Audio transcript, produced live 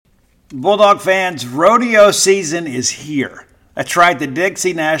Bulldog fans, rodeo season is here. That's right, the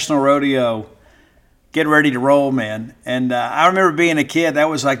Dixie National Rodeo. Get ready to roll, man. And I remember being a kid, that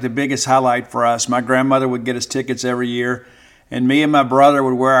was like the biggest highlight for us. My grandmother would get us tickets every year, and me and my brother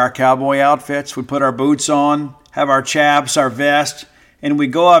would wear our cowboy outfits. We'd put our boots on, have our chaps, our vest, and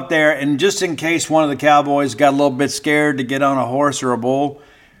we'd go up there, and just in case one of the cowboys got a little bit scared to get on a horse or a bull,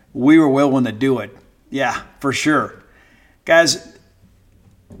 we were willing to do it. Yeah, for sure. Guys,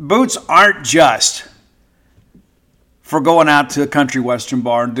 boots aren't just for going out to a country western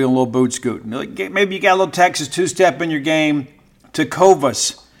bar and doing a little boot scooting. Maybe you got a little Texas two-step in your game.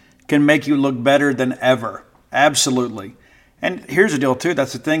 Tecovas can make you look better than ever. Absolutely. And here's the deal, too.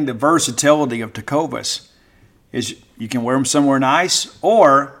 That's the thing, the versatility of Tecovas is you can wear them somewhere nice,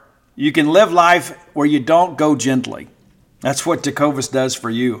 or you can live life where you don't go gently. That's what Tecovas does for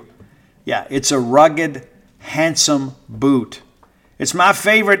you. Yeah, it's a rugged, handsome boot. It's my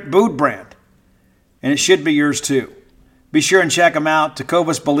favorite boot brand, and it should be yours too. Be sure and check them out.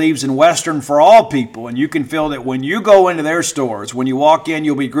 Tecovas believes in Western for all people, and you can feel that when you go into their stores. When you walk in,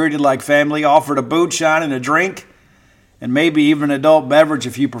 you'll be greeted like family, offered a boot shine and a drink, and maybe even an adult beverage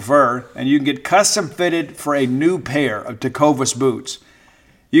if you prefer, and you can get custom fitted for a new pair of Tecovas boots.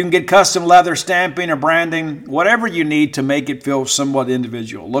 You can get custom leather stamping or branding, whatever you need to make it feel somewhat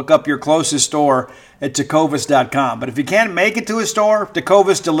individual. Look up your closest store at tecovas.com. But if you can't make it to a store,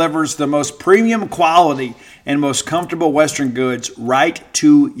 Tecovas delivers the most premium quality and most comfortable Western goods right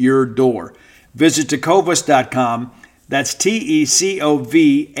to your door. Visit tecovas.com. That's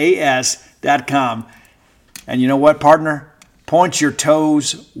TECOVAS.com. And you know what, partner? Point your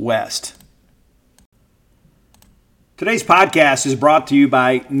toes west. Today's podcast is brought to you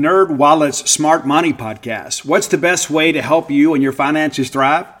by NerdWallet's Smart Money Podcast. What's the best way to help you and your finances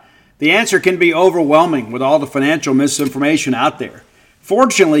thrive? The answer can be overwhelming with all the financial misinformation out there.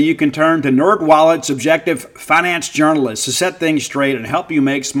 Fortunately, you can turn to NerdWallet's objective finance journalists to set things straight and help you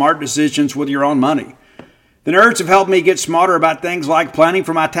make smart decisions with your own money. The nerds have helped me get smarter about things like planning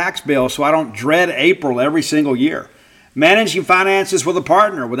for my tax bill so I don't dread April every single year, managing finances with a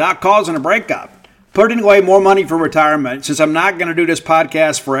partner without causing a breakup, putting away more money for retirement since I'm not going to do this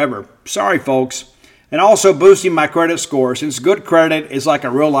podcast forever. Sorry, folks. And also boosting my credit score since good credit is like a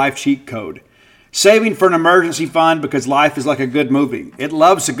real-life cheat code. Saving for an emergency fund because life is like a good movie. It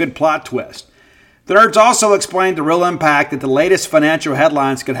loves a good plot twist. The nerds also explain the real impact that the latest financial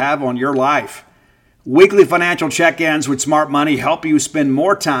headlines could have on your life. Weekly financial check-ins with Smart Money help you spend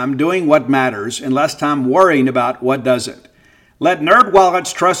more time doing what matters and less time worrying about what doesn't. Let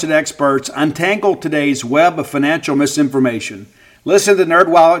NerdWallet's trusted experts untangle today's web of financial misinformation. Listen to the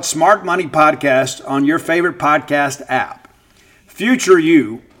NerdWallet Smart Money Podcast on your favorite podcast app. Future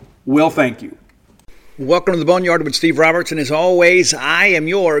you will thank you. Welcome to the Boneyard with Steve Robertson. As always, I am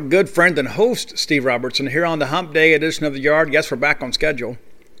your good friend and host, Steve Robertson, here on the Hump Day edition of The Yard. Yes, we're back on schedule.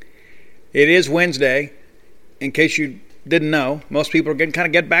 It is Wednesday. In case you didn't know, most people are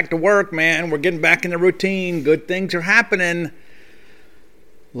getting back to work, man. We're getting back in the routine. Good things are happening.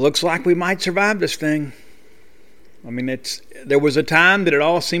 Looks like we might survive this thing. I mean, there was a time that it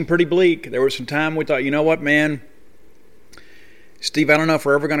all seemed pretty bleak. There was some time we thought, you know what, man, Steve, I don't know if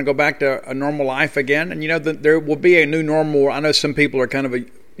we're ever going to go back to a normal life again. And, there will be a new normal. I know some people are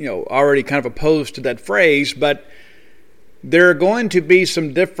already kind of opposed to that phrase, but there are going to be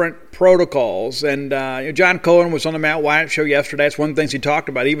some different protocols. And John Cohen was on the Matt Wyatt show yesterday. That's one of the things he talked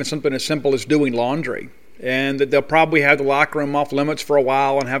about, even something as simple as doing laundry. And that they'll probably have the locker room off limits for a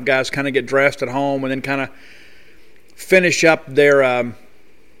while and have guys kind of get dressed at home and then kind of finish up their,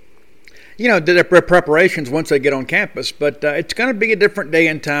 their preparations once they get on campus. But it's going to be a different day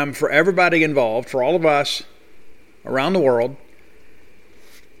and time for everybody involved, for all of us around the world.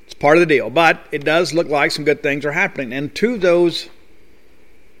 It's part of the deal. But it does look like some good things are happening. And to those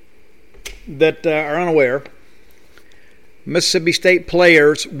that are unaware, Mississippi State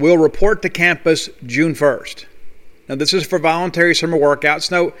players will report to campus June 1st. Now, this is for voluntary summer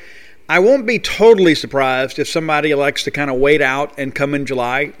workouts. Now, I won't be totally surprised if somebody elects to kind of wait out and come in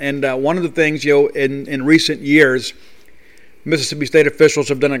July. And one of the things, in recent years, Mississippi State officials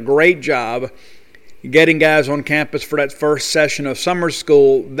have done a great job getting guys on campus for that first session of summer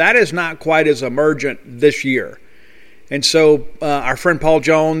school. That is not quite as emergent this year. And so our friend Paul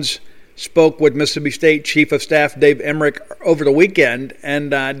Jones spoke with Mississippi State Chief of Staff Dave Emmerich over the weekend,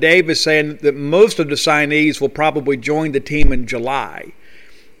 and Dave is saying that most of the signees will probably join the team in July.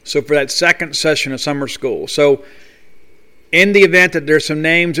 So for that second session of summer school. So in the event that there's some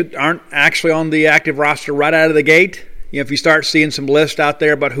names that aren't actually on the active roster right out of the gate, if you start seeing some lists out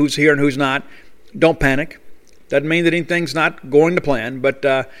there about who's here and who's not, don't panic. Doesn't mean that anything's not going to plan, but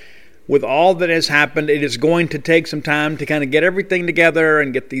with all that has happened, it is going to take some time to kind of get everything together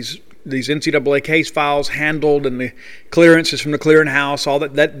and get these NCAA case files handled and the clearances from the clearinghouse, all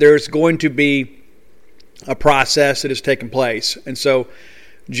that there's going to be a process that has taken place. And so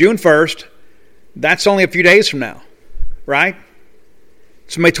June 1st, that's only a few days from now, right?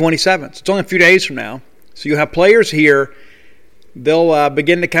 It's May 27th. It's only a few days from now. So you have players here. They'll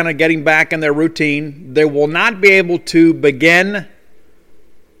begin to kind of getting back in their routine. They will not be able to begin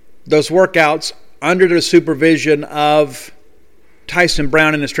those workouts under the supervision of Tyson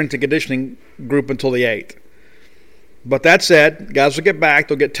Brown and the strength and conditioning group until the 8th. But that said, guys will get back.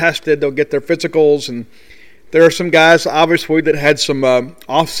 They'll get tested. They'll get their physicals. And there are some guys, obviously, that had some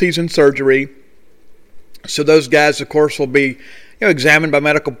off-season surgery. So those guys, of course, will be examined by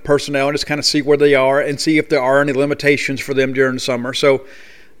medical personnel and just kind of see where they are and see if there are any limitations for them during the summer. So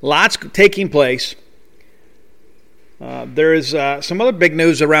lots taking place. There is some other big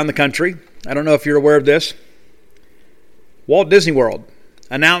news around the country. I don't know if you're aware of this. Walt Disney World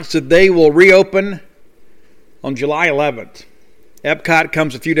announced that they will reopen on July 11th. Epcot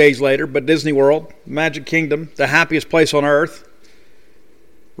comes a few days later, but Disney World, Magic Kingdom, the happiest place on earth,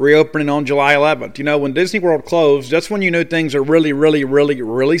 reopening on July 11th. When Disney World closed, that's when you know things are really, really, really,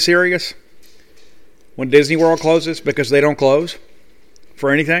 really serious. When Disney World closes, because they don't close for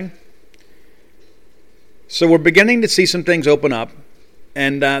anything. So we're beginning to see some things open up,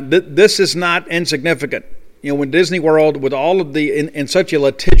 and this is not insignificant. When Disney World, with all of in such a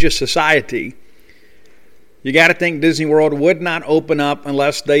litigious society, you got to think Disney World would not open up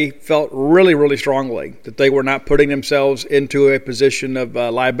unless they felt really, really strongly that they were not putting themselves into a position of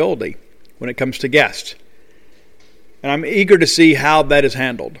liability when it comes to guests. And I'm eager to see how that is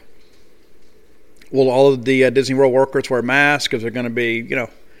handled. Will all of the Disney World workers wear masks? Is there going to be,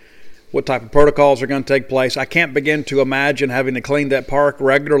 what type of protocols are going to take place? I can't begin to imagine having to clean that park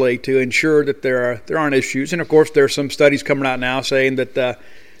regularly to ensure that there aren't issues. And, of course, there are some studies coming out now saying that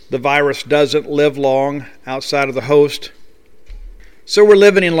the virus doesn't live long outside of the host. So we're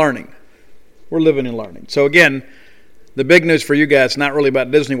living and learning. So, again, the big news for you guys is not really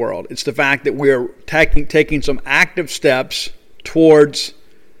about Disney World. It's the fact that we're taking some active steps towards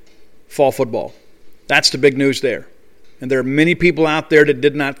fall football. That's the big news there. And there are many people out there that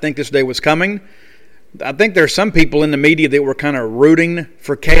did not think this day was coming. I think there are some people in the media that were kind of rooting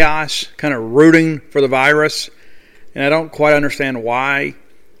for chaos, kind of rooting for the virus. And I don't quite understand why.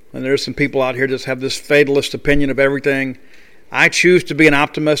 And there's some people out here that just have this fatalist opinion of everything. I choose to be an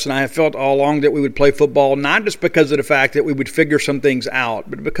optimist, and I have felt all along that we would play football, not just because of the fact that we would figure some things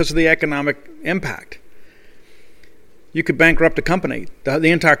out, but because of the economic impact. You could bankrupt a company, the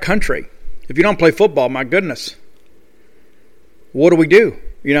entire country. If you don't play football, my goodness. What do we do?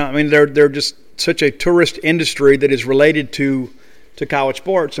 They're just such a tourist industry that is related to college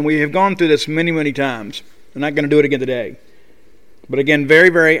sports. And we have gone through this many, many times. We're not going to do it again today. But again, very,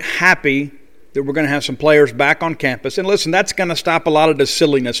 very happy that we're going to have some players back on campus. And listen, that's going to stop a lot of the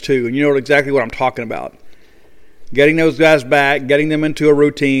silliness too. And you know exactly what I'm talking about. Getting those guys back, getting them into a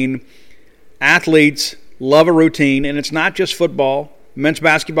routine. Athletes love a routine. And it's not just football. Men's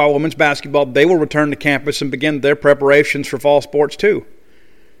basketball, women's basketball, they will return to campus and begin their preparations for fall sports too.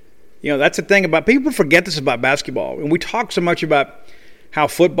 That's the thing about people forget this about basketball. And we talk so much about how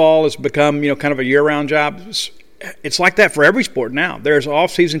football has become, kind of a year-round job. It's like that for every sport now. There's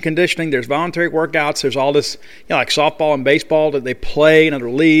off-season conditioning, there's voluntary workouts, there's all this, like softball and baseball that they play in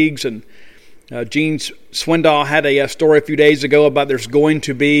other leagues. And Gene Swindoll had a story a few days ago about there's going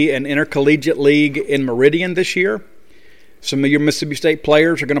to be an intercollegiate league in Meridian this year. Some of your Mississippi State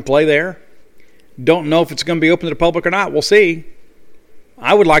players are going to play there. Don't know if it's going to be open to the public or not. We'll see.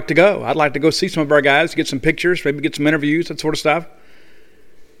 I would like to go. I'd like to go see some of our guys, get some pictures, maybe get some interviews, that sort of stuff.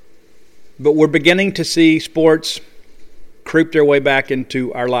 But we're beginning to see sports creep their way back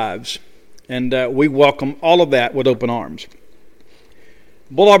into our lives. And we welcome all of that with open arms.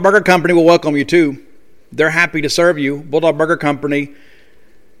 Bulldog Burger Company will welcome you too. They're happy to serve you. Bulldog Burger Company,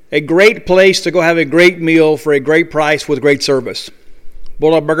 a great place to go have a great meal for a great price with great service.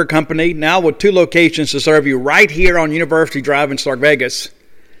 Bulldog Burger Company, now with 2 locations to serve you right here on University Drive in Stark Vegas,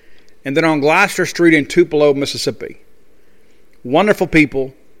 and then on Gloucester Street in Tupelo, Mississippi. Wonderful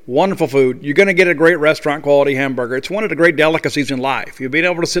people, wonderful food. You're going to get a great restaurant quality hamburger. It's one of the great delicacies in life. You'll be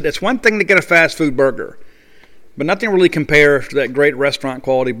able to sit. It's one thing to get a fast food burger, but nothing really compares to that great restaurant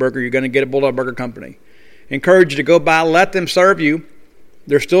quality burger you're going to get at Bulldog Burger Company. Encourage you to go by, let them serve you.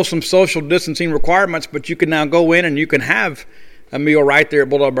 There's still some social distancing requirements, but you can now go in and you can have a meal right there at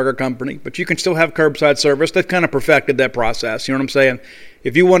Bulldog Burger Company. But you can still have curbside service. They've kind of perfected that process. You know what I'm saying?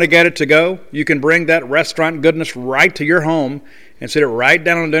 If you want to get it to go, you can bring that restaurant goodness right to your home and sit it right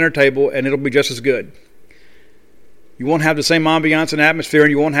down on the dinner table, and it'll be just as good. You won't have the same ambiance and atmosphere, and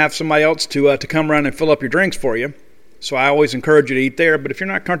you won't have somebody else to come around and fill up your drinks for you. So I always encourage you to eat there. But if you're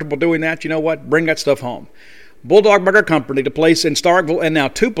not comfortable doing that, you know what? Bring that stuff home. Bulldog Burger Company, the place in Starkville and now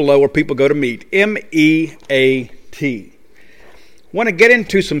Tupelo where people go to meet. MEAT. Want to get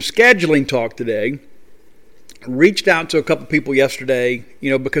into some scheduling talk today. Reached out to a couple people yesterday,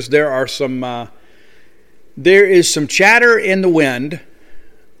 because there is some chatter in the wind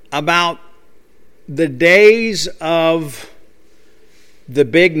about the days of the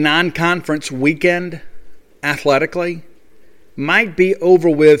big non-conference weekend athletically might be over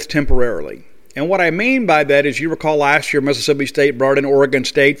with temporarily. And what I mean by that is, you recall last year Mississippi State brought in Oregon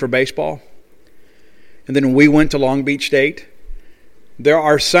State for baseball, and then we went to Long Beach State. There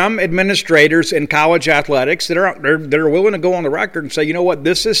are some administrators in college athletics that are willing to go on the record and say, you know what,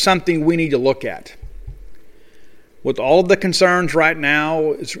 this is something we need to look at. With all of the concerns right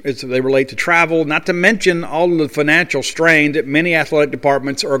now as they relate to travel, not to mention all of the financial strain that many athletic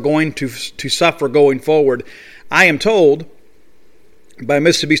departments are going to suffer going forward, I am told by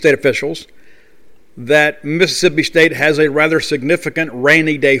Mississippi State officials that Mississippi State has a rather significant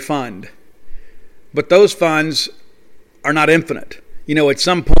rainy day fund. But those funds are not infinite. At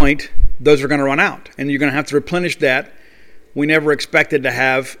some point, those are going to run out, and you're going to have to replenish that. We never expected to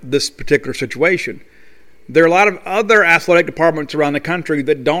have this particular situation. There are a lot of other athletic departments around the country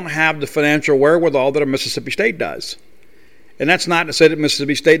that don't have the financial wherewithal that a Mississippi State does. And that's not to say that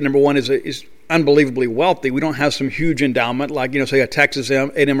Mississippi State, number one, is unbelievably wealthy. We don't have some huge endowment like, say, a Texas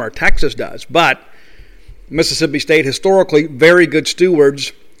A&M or Texas does. But Mississippi State, historically, very good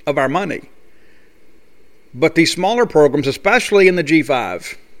stewards of our money. But these smaller programs, especially in the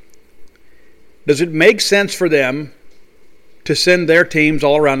G5, does it make sense for them to send their teams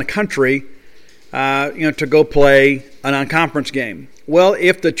all around the country to go play a non-conference game? Well,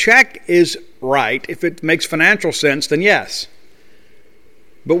 if the check is right, if it makes financial sense, then yes.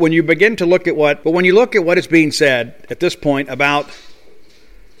 But when you begin to look at what is being said at this point about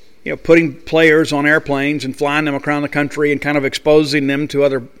putting players on airplanes and flying them around the country and kind of exposing them to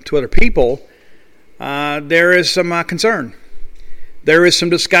other people, there is some concern. There is some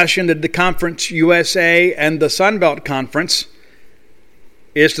discussion that the Conference USA and the Sun Belt Conference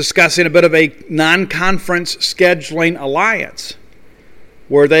is discussing a bit of a non-conference scheduling alliance,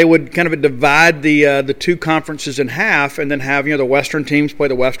 where they would kind of divide the two conferences in half, and then have the Western teams play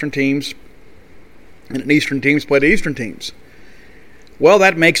the Western teams, and the Eastern teams play the Eastern teams. Well,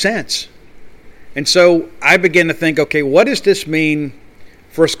 that makes sense. And so I begin to think, okay, what does this mean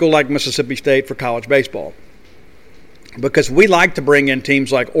for a school like Mississippi State for college baseball? Because we like to bring in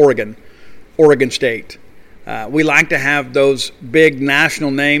teams like Oregon State. We like to have those big national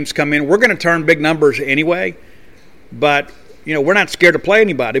names come in. We're going to turn big numbers anyway, but we're not scared to play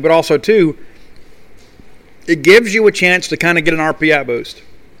anybody. But also, too, it gives you a chance to kind of get an RPI boost.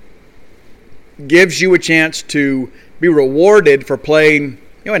 Gives you a chance to be rewarded for playing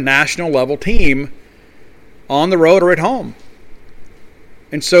a national level team on the road or at home.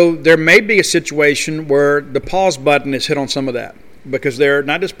 And so there may be a situation where the pause button is hit on some of that, because they're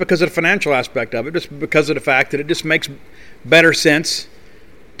not just because of the financial aspect of it, just because of the fact that it just makes better sense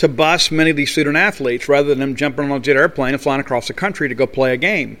to bus many of these student athletes rather than them jumping on a jet airplane and flying across the country to go play a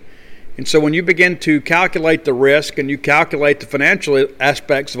game. And so when you begin to calculate the risk and you calculate the financial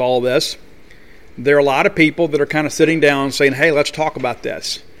aspects of all of this, there are a lot of people that are kind of sitting down and saying, hey, let's talk about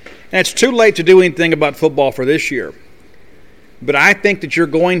this. And it's too late to do anything about football for this year. But I think that you're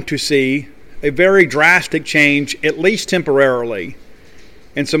going to see a very drastic change, at least temporarily,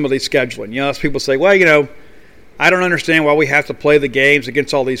 in some of these scheduling. As people say, well, I don't understand why we have to play the games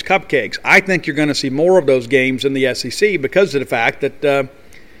against all these cupcakes. I think you're going to see more of those games in the SEC because of the fact that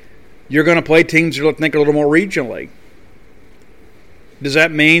you're going to play teams that think a little more regionally. Does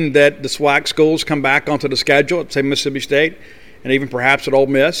that mean that the SWAC schools come back onto the schedule at, say, Mississippi State and even perhaps at Ole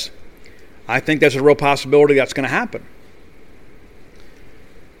Miss? I think there's a real possibility that's going to happen,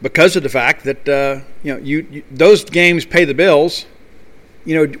 because of the fact that those games pay the bills.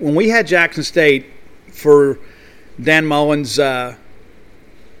 When we had Jackson State for Dan Mullen's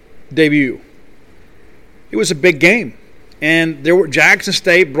debut, it was a big game, and Jackson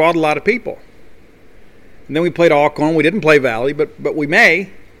State brought a lot of people. And then we played Alcorn. We didn't play Valley, but we may.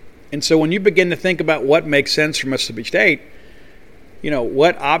 And so when you begin to think about what makes sense for Mississippi State,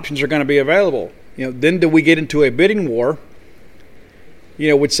 what options are going to be available? Then do we get into a bidding war?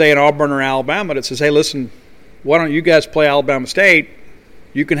 Would say in Auburn or Alabama that says, hey, listen, why don't you guys play Alabama State?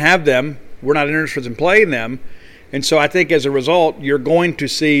 You can have them. We're not interested in playing them. And so I think as a result, you're going to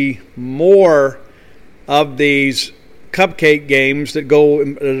see more of these cupcake games that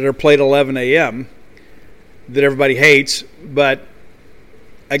are played at 11 a.m. that everybody hates, but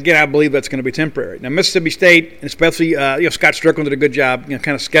again, I believe that's going to be temporary. Now, Mississippi State, and especially Scott Strickland did a good job,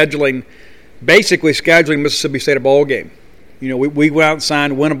 kind of basically scheduling Mississippi State a bowl game. We went out and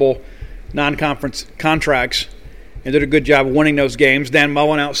signed winnable non-conference contracts and did a good job of winning those games. Dan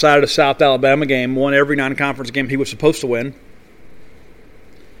Mullen, outside of the South Alabama game, won every non-conference game he was supposed to win.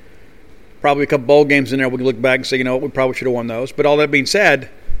 Probably a couple bowl games in there we can look back and say, we probably should have won those. But all that being said,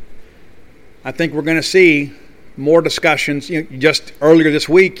 I think we're going to see more discussions. Just earlier this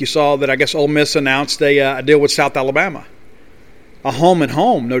week, you saw that I guess Ole Miss announced a deal with South Alabama, a home and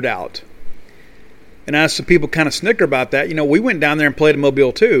home, no doubt. And as some people kind of snicker about that, we went down there and played in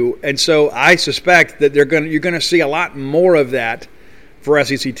Mobile too, and so I suspect that you're going to see a lot more of that for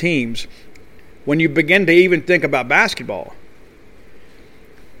SEC teams when you begin to even think about basketball.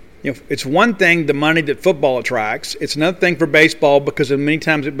 It's one thing, the money that football attracts. It's another thing for baseball because many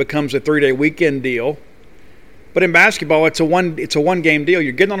times it becomes a 3-day weekend deal. But in basketball, it's a one-game deal.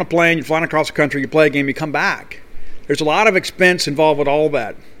 You're getting on a plane, you're flying across the country, you play a game, you come back. There's a lot of expense involved with all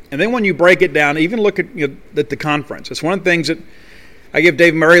that. And then when you break it down, even look at the conference. It's one of the things that I give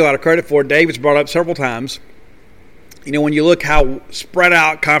Dave Murray a lot of credit for. David's brought up several times. When you look how spread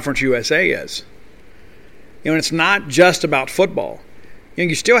out Conference USA is, and it's not just about football.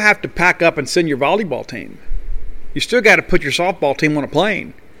 You still have to pack up and send your volleyball team. You still got to put your softball team on a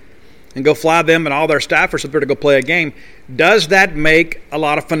plane and go fly them and all their staffers up there to go play a game. Does that make a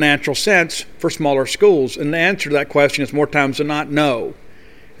lot of financial sense for smaller schools? And the answer to that question is more times than not, no.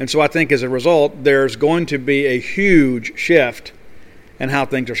 And so I think as a result, there's going to be a huge shift in how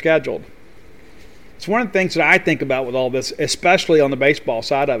things are scheduled. It's one of the things that I think about with all this, especially on the baseball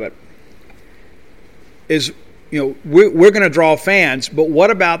side of it, is we're going to draw fans, but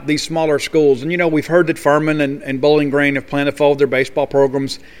what about these smaller schools? And, we've heard that Furman and Bowling Green have planned to fold their baseball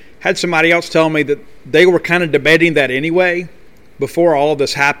programs. Had somebody else tell me that they were kind of debating that anyway before all of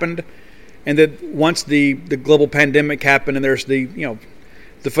this happened, and that once the global pandemic happened and there's the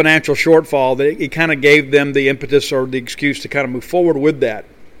financial shortfall, that it kind of gave them the impetus or the excuse to kind of move forward with that.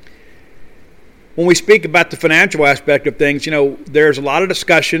 When we speak about the financial aspect of things, there's a lot of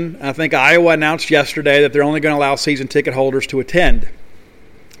discussion. I think Iowa announced yesterday that they're only going to allow season ticket holders to attend.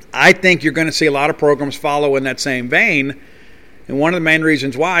 I think you're going to see a lot of programs follow in that same vein, and one of the main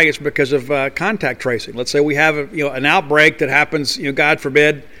reasons why is because of contact tracing. Let's say we have an outbreak that happens, God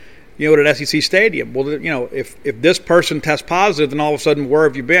forbid, at an SEC stadium. Well, if this person tests positive, then all of a sudden, where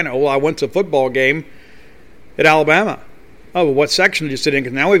have you been? Oh, well, I went to a football game at Alabama. Oh, well, what section did you sit in?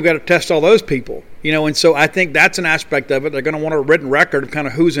 Because now we've got to test all those people, and so I think that's an aspect of it. They're going to want a written record of kind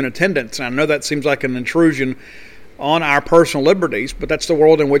of who's in attendance. And I know that seems like an intrusion on our personal liberties, but that's the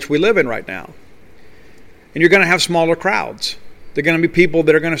world in which we live in right now. And you're going to have smaller crowds. They're going to be people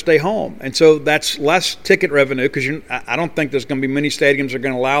that are going to stay home. And so that's less ticket revenue because I don't think there's going to be many stadiums that are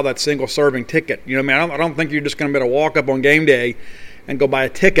going to allow that single-serving ticket. I don't think you're just going to be able to walk up on game day and go buy a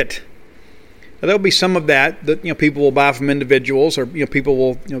ticket. Now, there'll be some of that people will buy from individuals, or people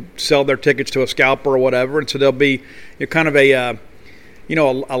will sell their tickets to a scalper or whatever, and so there'll be kind of a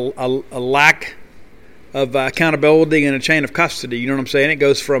lack of accountability and a chain of custody. You know what I'm saying? It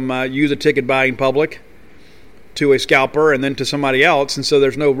goes from you, the ticket buying public, to a scalper, and then to somebody else, and so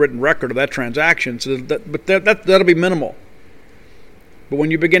there's no written record of that transaction. So that'll be minimal. But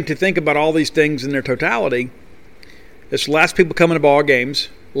when you begin to think about all these things in their totality, it's less people coming to ball games,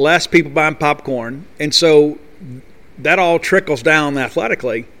 less people buying popcorn, and so that all trickles down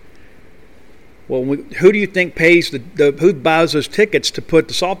athletically. Well, who do you think pays who buys those tickets to put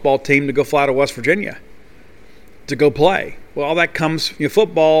the softball team to go fly to West Virginia to go play? Well, all that comes,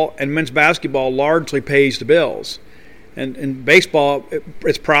 football and men's basketball largely pays the bills. And baseball,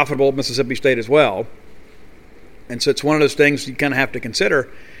 it's profitable at Mississippi State as well. And so it's one of those things you kind of have to consider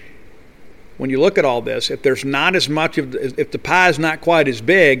when you look at all this. If there's not as much if the pie is not quite as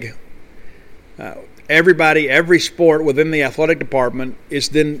big, every sport within the athletic department is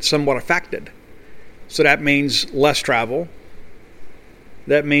then somewhat affected. So that means less travel.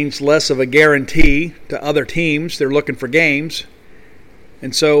 That means less of a guarantee to other teams. They're looking for games.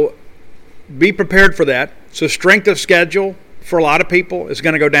 And so be prepared for that. So strength of schedule for a lot of people is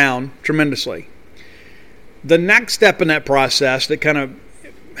going to go down tremendously. The next step in that process that kind of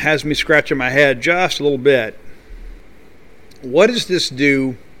has me scratching my head just a little bit, what does this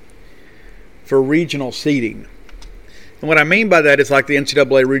do for regional seeding? And what I mean by that is like the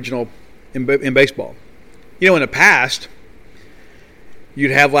NCAA regional in baseball. In the past,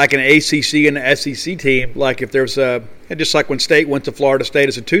 you'd have like an ACC and an SEC team, like if there's just like when State went to Florida State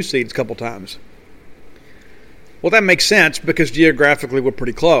as a 2 seed a couple times. Well, that makes sense because geographically we're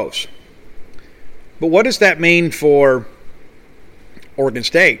pretty close. But what does that mean for Oregon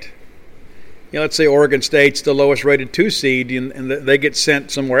State? Let's say Oregon State's the lowest rated 2 seed and they get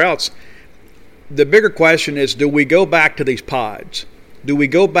sent somewhere else. The bigger question is, do we go back to these pods? Do we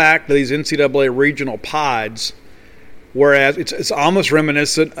go back to these NCAA regional pods, whereas it's almost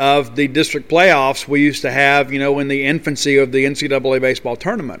reminiscent of the district playoffs we used to have, in the infancy of the NCAA baseball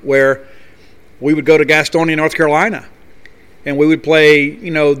tournament, where we would go to Gastonia, North Carolina, and we would play,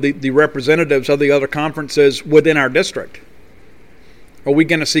 the representatives of the other conferences within our district. Are we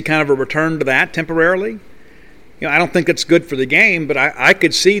going to see kind of a return to that temporarily? I don't think it's good for the game, but I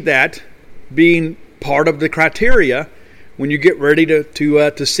could see that being part of the criteria when you get ready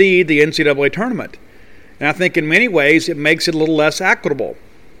to seed the NCAA tournament. And I think in many ways it makes it a little less equitable.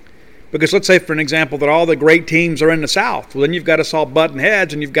 Because let's say, for an example, that all the great teams are in the South. Well, then you've got us all butting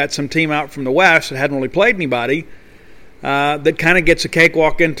heads, and you've got some team out from the West that hadn't really played anybody that kind of gets a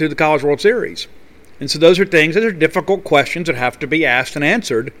cakewalk into the College World Series. And so those are difficult questions that have to be asked and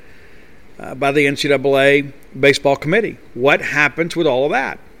answered by the NCAA baseball committee. What happens with all of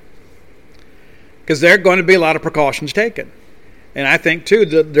that? Because there are going to be a lot of precautions taken. And I think, too,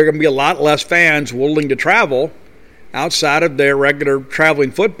 that there are going to be a lot less fans willing to travel outside of their regular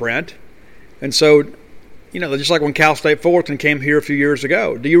traveling footprint. And so, just like when Cal State Fullerton came here a few years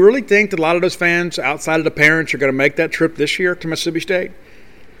ago, do you really think that a lot of those fans outside of the parents are going to make that trip this year to Mississippi State?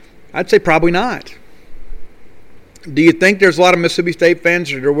 I'd say probably not. Do you think there's a lot of Mississippi State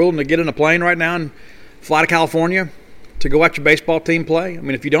fans that are willing to get in a plane right now and fly to California to go watch your baseball team play? I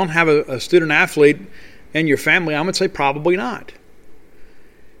mean, if you don't have a student athlete in your family, I would say probably not.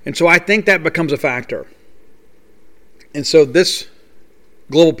 And so I think that becomes a factor. And so this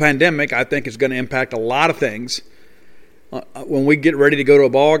global pandemic, I think, is going to impact a lot of things when we get ready to go to a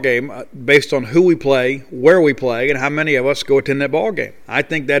ball game based on who we play, where we play, and how many of us go attend that ball game. I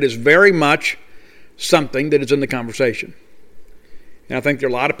think that is very much something that is in the conversation. And I think there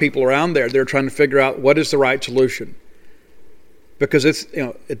are a lot of people around there that are trying to figure out what is the right solution. Because it's,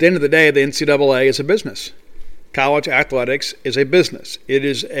 at the end of the day, the NCAA is a business. College athletics is a business. It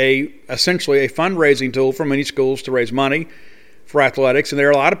is essentially a fundraising tool for many schools to raise money for athletics. And there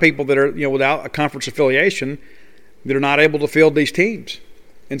are a lot of people that are, without a conference affiliation, that are not able to field these teams.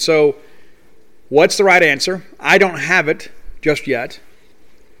 And so what's the right answer? I don't have it just yet,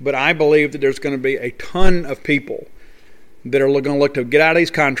 but I believe that there's going to be a ton of people that are going to look to get out of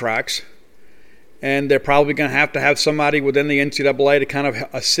these contracts, and they're probably going to have somebody within the NCAA to kind of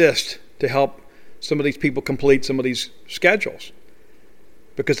assist to help some of these people complete some of these schedules.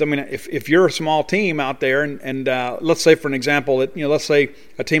 Because, if you're a small team out there, and let's say, for an example, that let's say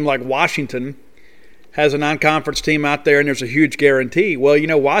a team like Washington has a non-conference team out there and there's a huge guarantee. Well,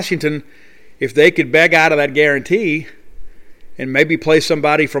 Washington, if they could beg out of that guarantee and maybe play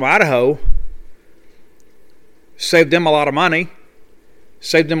somebody from Idaho, save them a lot of money,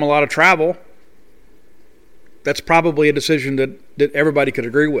 save them a lot of travel, that's probably a decision that everybody could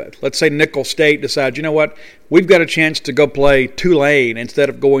agree with. Let's say Nicholls State decides, we've got a chance to go play Tulane instead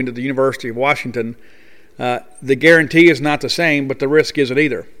of going to the University of Washington. The guarantee is not the same, but the risk isn't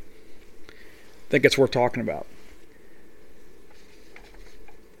either. I think it's worth talking about.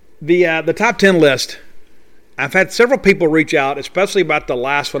 The top 10 list, I've had several people reach out, especially about the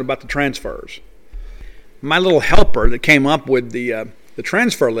last one, about the transfers. My little helper that came up with the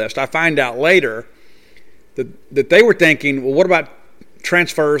transfer list, I find out later that they were thinking, well, what about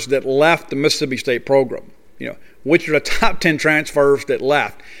transfers that left the Mississippi State program? Which are the top 10 transfers that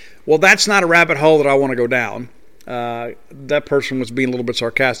left? Well, that's not a rabbit hole that I want to go down. That person was being a little bit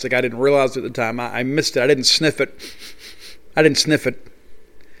sarcastic. I didn't realize it at the time. I missed it. I didn't sniff it.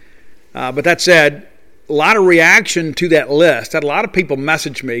 But that said, a lot of reaction to that list. Had a lot of people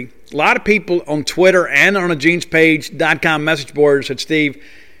message me. A lot of people on Twitter and on a genespage.com message board said, Steve,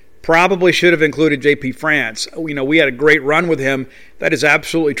 probably should have included J.P. France. We had a great run with him. That is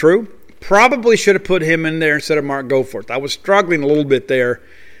absolutely true. Probably should have put him in there instead of Mark Goforth. I was struggling a little bit there,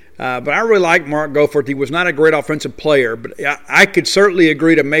 but I really like Mark Goforth. He was not a great offensive player, but I could certainly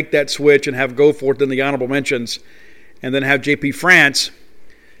agree to make that switch and have Goforth in the honorable mentions and then have J.P. France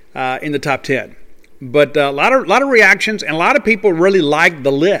in the top 10. But a lot of reactions, and a lot of people really liked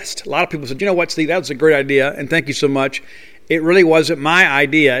the list. A lot of people said, what, Steve, that was a great idea, and thank you so much. It really wasn't my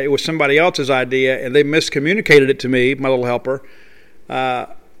idea. It was somebody else's idea, and they miscommunicated it to me, my little helper.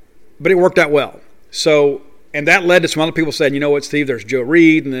 But it worked out well. So, and that led to some other people saying, what, Steve, there's Joe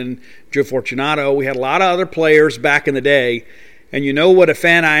Reed and then Joe Fortunato. We had a lot of other players back in the day, and you know what a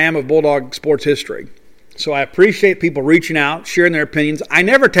fan I am of Bulldog sports history. So I appreciate people reaching out, sharing their opinions. I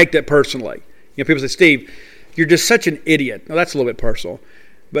never take that personally. People say, Steve, you're just such an idiot. Now, that's a little bit personal.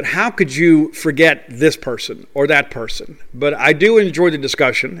 But how could you forget this person or that person? But I do enjoy the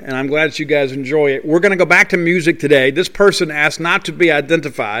discussion, and I'm glad that you guys enjoy it. We're going to go back to music today. This person asked not to be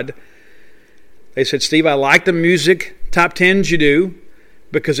identified. They said, Steve, I like the music top 10s you do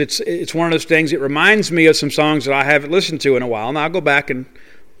because it's one of those things. It reminds me of some songs that I haven't listened to in a while. And I'll go back and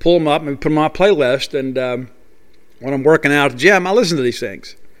pull them up and put them on my playlist. And when I'm working out at the gym, I listen to these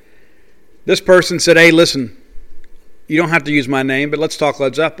things. This person said, hey, listen, you don't have to use my name, but let's talk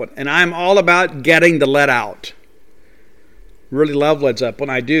Led Zeppelin. And I'm all about getting the lead out. Really love Led Zeppelin.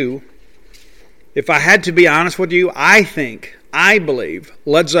 I do. If I had to be honest with you, I believe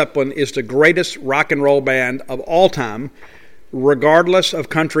Led Zeppelin is the greatest rock and roll band of all time, regardless of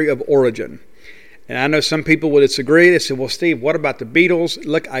country of origin. And I know some people would disagree. They say, well, Steve, what about the Beatles?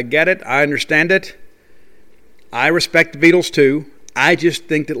 Look, I get it. I understand it. I respect the Beatles too. I just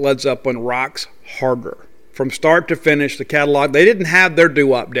think that Led Zeppelin rocks harder. From start to finish, the catalog, they didn't have their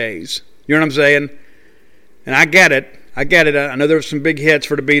doo-wop days. You know what I'm saying? And I get it. I know there were some big hits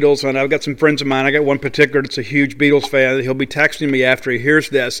for the Beatles, and I've got some friends of mine. I got one particular that's a huge Beatles fan. He'll be texting me after he hears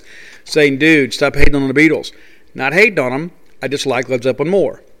this saying, dude, stop hating on the Beatles. Not hating on them. I just like Led Zeppelin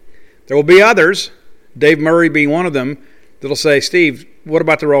more. There will be others, Dave Murray being one of them, that'll say, Steve, what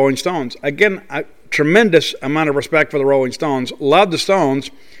about the Rolling Stones? Again, tremendous amount of respect for the Rolling Stones. Love the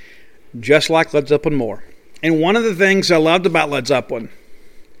Stones, just like Led Zeppelin more. And one of the things I loved about Led Zeppelin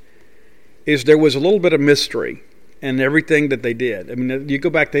is there was a little bit of mystery in everything that they did. I mean, you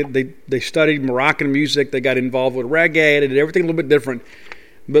go back, they studied Moroccan music, they got involved with reggae, they did everything a little bit different.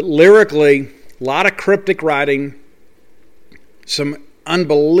 But lyrically, a lot of cryptic writing, some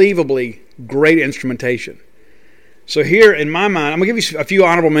unbelievably great instrumentation. So here, in my mind, I'm going to give you a few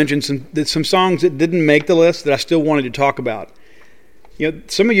honorable mentions, some songs that didn't make the list that I still wanted to talk about. You know,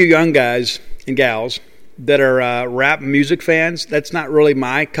 some of you young guys and gals that are rap music fans, that's not really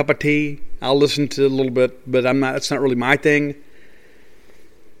my cup of tea. I'll listen to it a little bit, but that's not really my thing.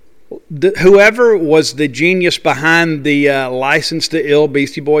 Whoever was the genius behind the License to Ill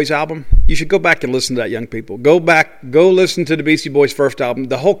Beastie Boys album, you should go back and listen to that, young people. Go listen to the Beastie Boys' first album.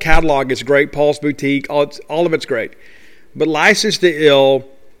 The whole catalog is great. Paul's Boutique, all of it's great. But License to Ill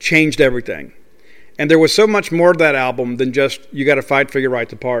changed everything. And there was so much more to that album than just You Gotta Fight for Your Right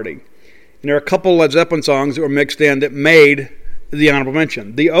to Party. And there are a couple Led Zeppelin songs that were mixed in that made the honorable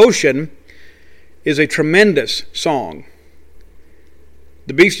mention. The Ocean is a tremendous song.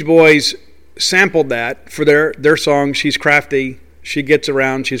 The Beastie Boys sampled that for their song, She's Crafty, She Gets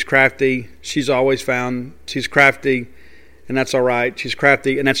Around, She's Crafty, She's Always Found, She's Crafty, and That's All Right, She's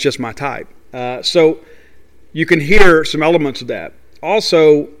Crafty, and That's Just My Type. So you can hear some elements of that.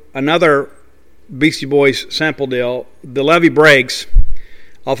 Also, another Beastie Boys sample deal, The Levee Breaks,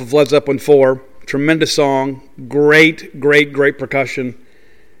 off of Led Zeppelin 4. Tremendous song, great percussion.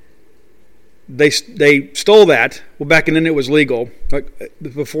 They stole that. Well, back then it was legal.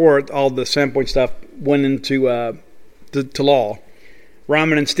 Before all the sampling stuff went into to law.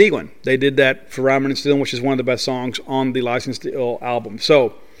 Rhymin' and Stealin'. They did that for Rhymin' and Stealin', which is one of the best songs on the License to Ill album.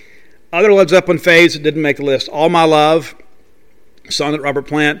 So, other Led Zeppelin faves that didn't make the list. All My Love, a song that Robert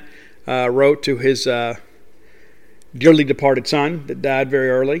Plant wrote to his dearly departed son that died very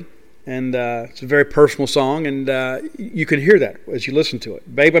early. And it's a very personal song, and you can hear that as you listen to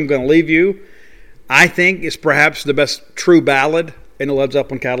it. Babe, I'm Gonna Leave You, I think is perhaps the best true ballad in the Led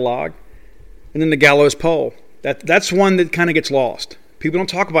Zeppelin catalog. And then The Gallows Pole. That's one that kind of gets lost. People don't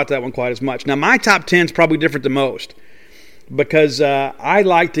talk about that one quite as much. Now, my top 10 is probably different than most because I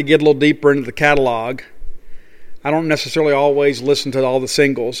like to get a little deeper into the catalog. I don't necessarily always listen to all the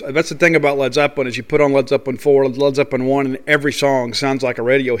singles. That's the thing about Led Zeppelin is you put on Led Zeppelin 4, Led Zeppelin 1, and every song sounds like a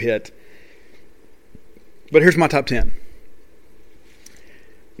radio hit. But here's my top 10.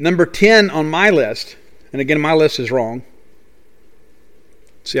 Number 10 on my list, and again, my list is wrong.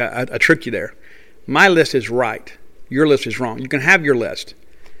 See, I tricked you there. My list is right. Your list is wrong. You can have your list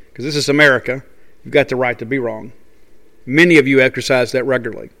because this is America. You've got the right to be wrong. Many of you exercise that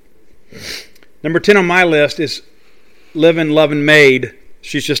regularly. Number 10 on my list is Livin', Lovin' Maid,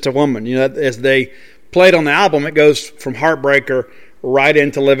 She's Just a Woman. You know, as they played on the album, it goes from Heartbreaker right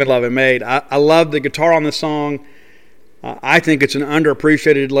into Livin', Lovin' Maid. I love the guitar on this song. I think it's an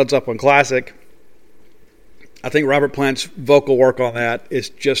underappreciated Led Zeppelin classic. I think Robert Plant's vocal work on that is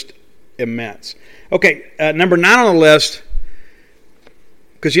just immense. Okay, number 9 on the list,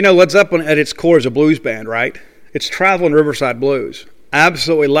 because you know Led Zeppelin at its core is a blues band, right? It's Traveling Riverside Blues. I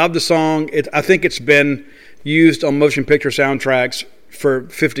absolutely love the song. I think it's been used on motion picture soundtracks for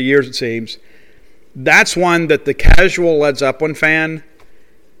 50 years, it seems. That's one that the casual Led Zeppelin fan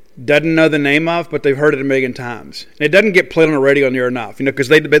doesn't know the name of, but they've heard it a million times. And it doesn't get played on the radio near enough, because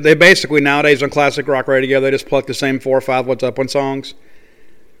they basically nowadays on classic rock radio, they just pluck the same 4 or 5 Led Zeppelin songs.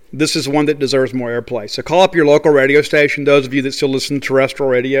 This is one that deserves more airplay. So call up your local radio station, those of you that still listen to terrestrial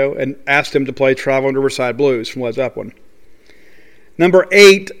radio, and ask them to play Traveling Riverside Blues from Led Zeppelin. Number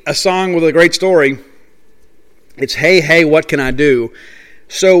 8, a song with a great story. It's Hey, Hey, What Can I Do?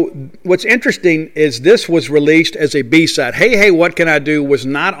 So what's interesting is this was released as a B-side. Hey, Hey, What Can I Do was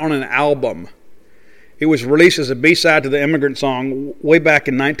not on an album. It was released as a B-side to the Immigrant Song way back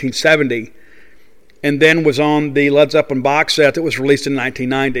in 1970, and then was on the Led Zeppelin box set that was released in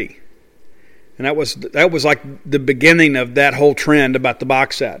 1990. And that was like the beginning of that whole trend about the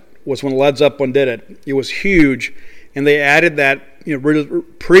box set, was when Led Zeppelin did it. It was huge, and they added that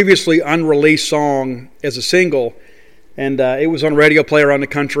previously unreleased song as a single, and it was on radio play around the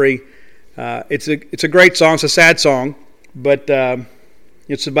country. It's a great song. It's a sad song, but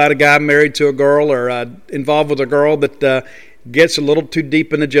it's about a guy married to a girl or involved with a girl that gets a little too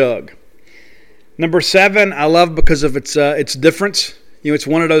deep in the jug. Number 7, I love because of its difference. It's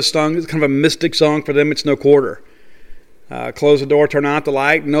one of those songs. It's kind of a mystic song for them. It's No Quarter. Close the door, turn out the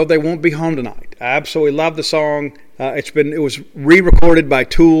light. No, they won't be home tonight. I absolutely love the song. It was re-recorded by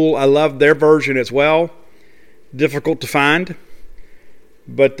Tool. I love their version as well. Difficult to find,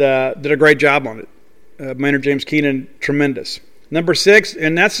 but did a great job on it. Maynard James Keenan, tremendous. Number 6,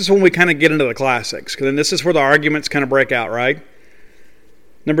 and that's just when we kind of get into the classics, because then this is where the arguments kind of break out, right?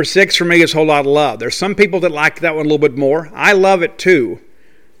 Number 6 for me is Whole Lotta Love. There's some people that like that one a little bit more. I love it too,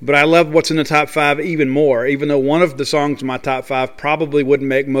 but I love what's in the top 5 even more, even though one of the songs in my top 5 probably wouldn't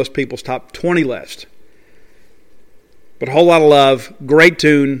make most people's top 20 list. But Whole Lotta Love, great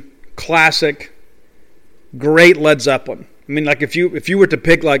tune, classic, great Led Zeppelin. I mean, like if you were to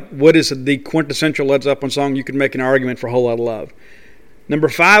pick like what is the quintessential Led Zeppelin song, you could make an argument for Whole Lotta Love. Number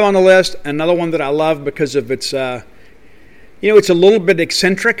 5 on the list, another one that I love because of its, it's a little bit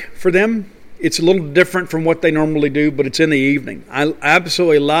eccentric for them. It's a little different from what they normally do, but it's in the evening. I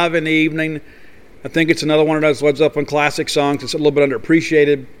absolutely love In the Evening. I think it's another one of those Led Zeppelin classic songs. It's a little bit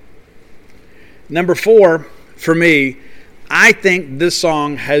underappreciated. Number 4, for me, I think this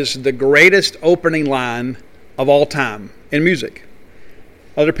song has the greatest opening line of all time in music.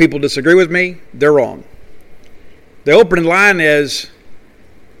 Other people disagree with me. They're wrong. The opening line is,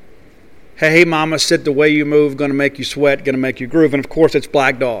 hey, hey, mama, sit the way you move, gonna make you sweat, gonna make you groove. And, of course, it's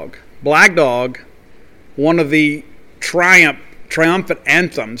Black Dog. Black Dog, one of the triumphant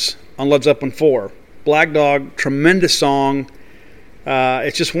anthems on Led Zeppelin 4. Black Dog, tremendous song.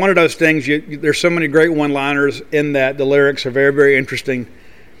 It's just one of those things. There's so many great one-liners in that. The lyrics are very, very interesting.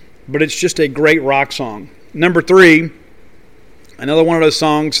 But it's just a great rock song. Number 3, another one of those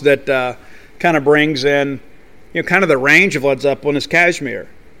songs that kind of brings in, kind of the range of Led Zeppelin is Kashmir.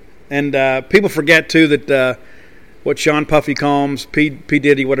 And people forget, too, that what Sean Puffy Combs, P.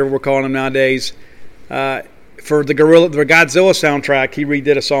 Diddy, whatever we're calling him nowadays, for the Godzilla soundtrack, he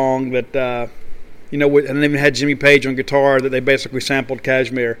redid a song that, and even had Jimmy Page on guitar that they basically sampled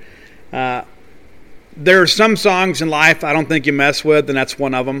Kashmir. There are some songs in life I don't think you mess with, and that's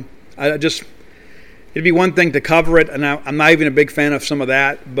one of them. It'd be one thing to cover it, and I'm not even a big fan of some of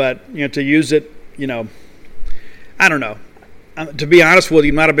that, but, to use it, I don't know. To be honest with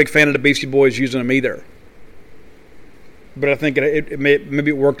you, I'm not a big fan of the Beastie Boys using them either. But I think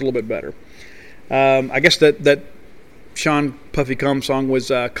maybe it worked a little bit better. I guess that Sean Puffy Combs song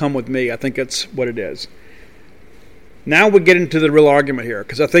was Come With Me. I think that's what it is. Now we get into the real argument here,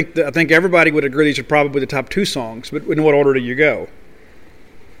 because I think everybody would agree these are probably the top 2 songs, but in what order do you go?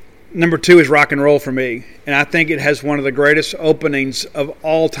 Number 2 is Rock and Roll for me, and I think it has one of the greatest openings of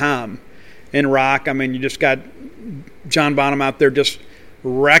all time in rock. I mean, you just got John Bonham out there just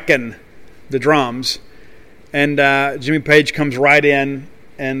wrecking the drums, and Jimmy Page comes right in,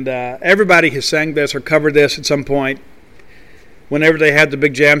 and everybody has sang this or covered this at some point. Whenever they had the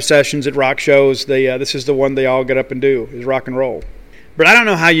big jam sessions at rock shows, this is the one they all get up and do, is Rock and Roll. But I don't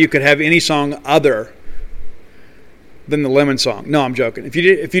know how you could have any song other than the Lemon Song. No, I'm joking. If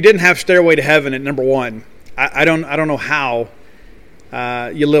you didn't have Stairway to Heaven at number 1, I don't know how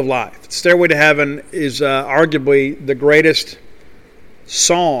you live life. Stairway to Heaven is arguably the greatest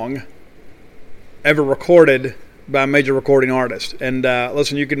song ever recorded by a major recording artist. And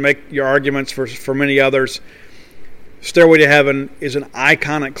listen, you can make your arguments for many others. Stairway to Heaven is an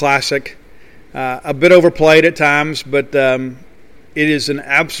iconic classic, a bit overplayed at times, but it is an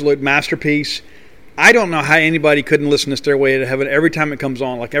absolute masterpiece. I don't know how anybody couldn't listen to Stairway to Heaven every time it comes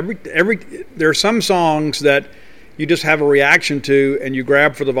on. Like there are some songs that you just have a reaction to and you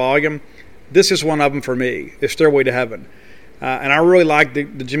grab for the volume. This is one of them for me, is Stairway to Heaven. And I really like the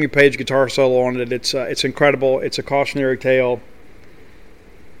Jimmy Page guitar solo on it. It's incredible. It's a cautionary tale.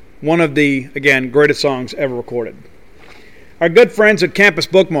 One of the, again, greatest songs ever recorded. Our good friends at Campus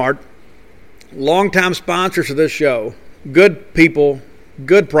Bookmart, longtime sponsors of this show, good people,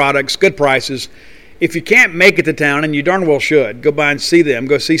 good products, good prices. If you can't make it to town, and you darn well should, go by and see them.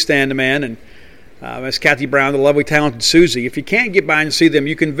 Go see Stan the Man and Miss Kathy Brown, the lovely, talented Susie. If you can't get by and see them,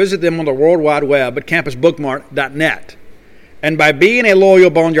 you can visit them on the World Wide Web at campusbookmart.net. And by being a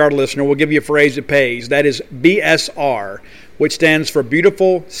loyal Boneyard listener, we'll give you a phrase that pays. That is BSR, which stands for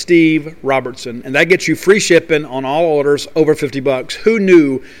Beautiful Steve Robertson. And that gets you free shipping on all orders over $50. Who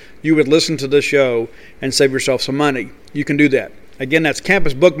knew you would listen to this show and save yourself some money? You can do that. Again, that's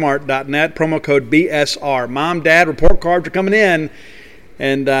campusbookmart.net, promo code BSR. Mom, Dad, report cards are coming in.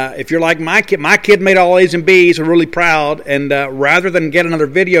 And if you're like my kid made all A's and B's. We're really proud. And rather than get another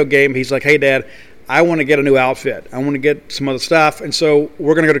video game, he's like, hey, Dad, I want to get a new outfit. I want to get some other stuff. And so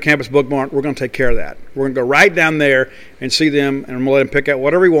we're going to go to Campus Bookmart. We're going to take care of that. We're going to go right down there and see them, and I'm going to let him pick out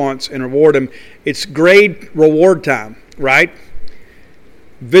whatever he wants and reward him. It's great reward time, right?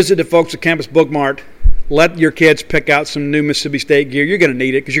 Visit the folks at Campus Bookmart. Let your kids pick out some new Mississippi State gear. You're going to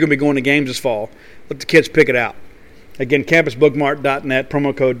need it because you're going to be going to games this fall. Let the kids pick it out. Again, campusbookmart.net,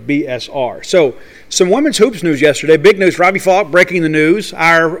 promo code BSR. So, some women's hoops news yesterday. Big news, Robbie Falk breaking the news.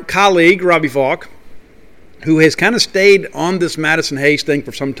 Our colleague, Robbie Falk, who has kind of stayed on this Madison Hayes thing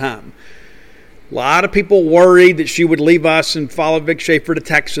for some time. A lot of people worried that she would leave us and follow Vic Schaefer to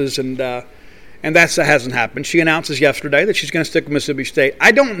Texas, and that hasn't happened. She announces yesterday that she's going to stick with Mississippi State.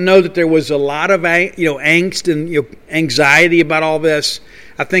 I don't know that there was a lot of angst and anxiety about all this.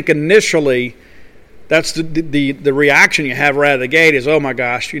 I think initially that's the reaction you have right out of the gate is, oh my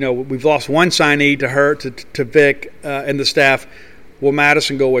gosh, we've lost one signee to her, to Vic and the staff. Will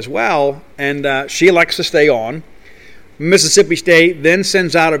Madison go as well? And she elects to stay on. Mississippi State then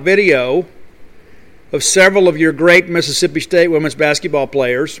sends out a video of several of your great Mississippi State women's basketball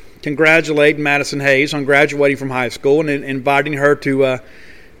players congratulating Madison Hayes on graduating from high school and inviting her to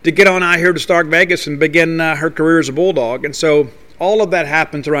get on out here to Stark Vegas and begin her career as a Bulldog. And so all of that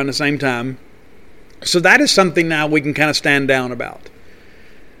happens around the same time. So that is something now we can kind of stand down about.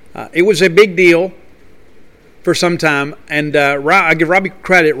 It was a big deal for some time, and I give Robbie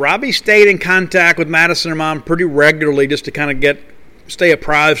credit. Robbie stayed in contact with Madison and her mom pretty regularly just to kind of stay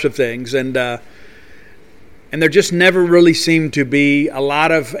apprised of things, and there just never really seemed to be a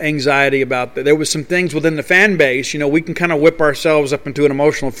lot of anxiety about that. There was some things within the fan base. We can kind of whip ourselves up into an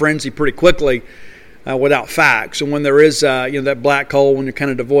emotional frenzy pretty quickly without facts, and when there is that black hole, when you're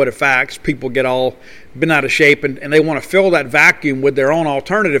kind of devoid of facts, people get all bent out of shape, and they want to fill that vacuum with their own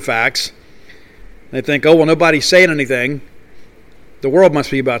alternative facts. They think, oh, well, nobody's saying anything. The world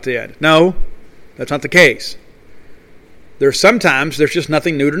must be about to end. No, that's not the case. Sometimes there's just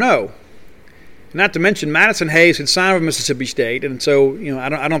nothing new to know. Not to mention, Madison Hayes had signed with Mississippi State, and so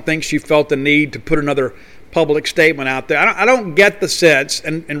I don't think she felt the need to put another public statement out there. I don't get the sense,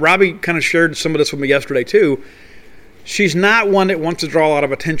 and Robbie kind of shared some of this with me yesterday too. She's not one that wants to draw a lot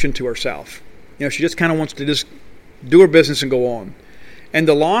of attention to herself. She just kind of wants to just do her business and go on. And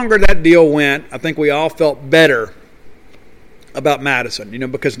the longer that deal went, I think we all felt better about Madison,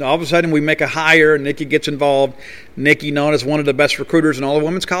 because all of a sudden we make a hire, and Nikki gets involved. Nikki, known as one of the best recruiters in all of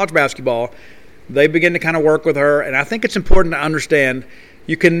women's college basketball, they begin to kind of work with her. And I think it's important to understand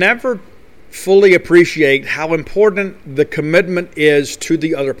you can never fully appreciate how important the commitment is to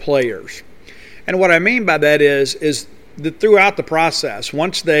the other players. And what I mean by that is that throughout the process,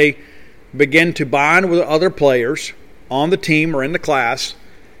 once they begin to bond with other players on the team or in the class,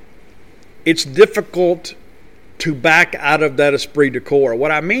 it's difficult to back out of that esprit de corps.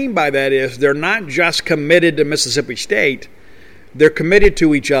 What I mean by that is they're not just committed to Mississippi State, they're committed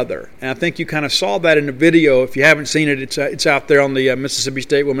to each other. And I think you kind of saw that in the video. If you haven't seen it, it's out there on the Mississippi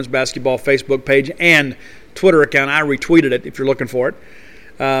State Women's Basketball Facebook page and Twitter account. I retweeted it if you're looking for it.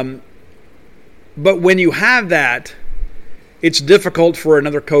 But when you have that, it's difficult for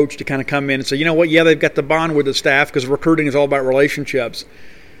another coach to kind of come in and say, you know what, yeah, they've got the bond with the staff because recruiting is all about relationships.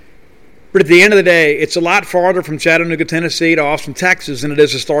 But at the end of the day, it's a lot farther from Chattanooga, Tennessee to Austin, Texas than it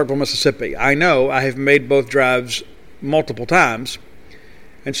is to Starkville, Mississippi. I know. I have made both drives multiple times.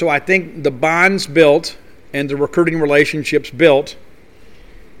 And so I think the bonds built and the recruiting relationships built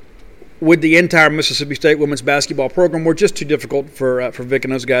with the entire Mississippi State women's basketball program were just too difficult for Vic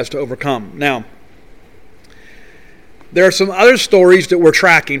and those guys to overcome. Now, there are some other stories that we're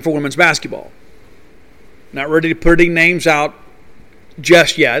tracking for women's basketball. Not ready to put any names out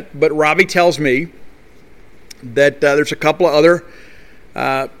just yet, but Robbie tells me that there's a couple of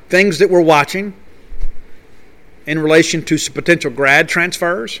other things that we're watching. in relation to some potential grad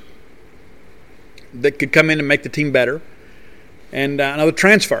transfers that could come in and make the team better, and another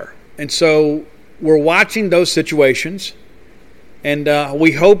transfer. And so we're watching those situations, and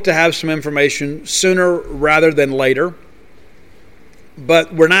we hope to have some information sooner rather than later.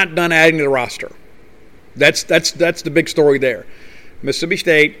 But we're not done adding to the roster. That's the big story there. Mississippi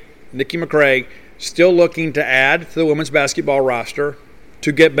State, Nikki McCray, still looking to add to the women's basketball roster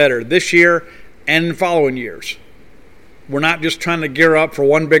to get better this year and in following years. We're not just trying to gear up for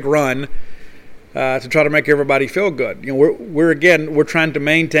one big run to try to make everybody feel good. You know, we're trying to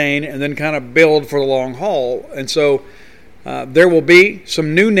maintain and then kind of build for the long haul. And so there will be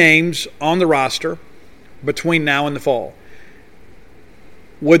some new names on the roster between now and the fall.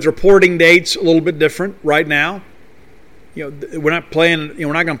 With reporting dates a little bit different right now, you know, we're not going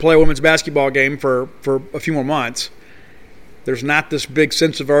to play a women's basketball game for a few more months. There's not this big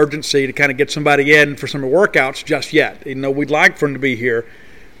sense of urgency to kind of get somebody in for summer workouts just yet. You know, we'd like for them to be here.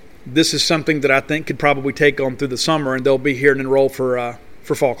 This is something that I think could probably take on through the summer, and they'll be here and enroll for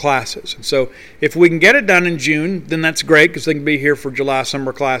fall classes. And so if we can get it done in June, then that's great because they can be here for July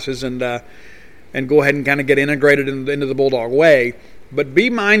summer classes and go ahead and kind of get integrated into the Bulldog way. But be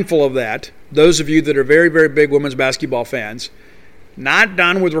mindful of that. Those of you that are very, very big women's basketball fans, not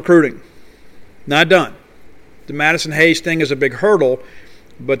done with recruiting. Not done. The Madison Hayes thing is a big hurdle,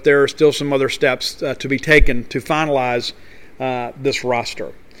 but there are still some other steps to be taken to finalize this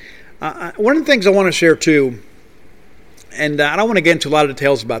roster. One of the things I want to share too, and I don't want to get into a lot of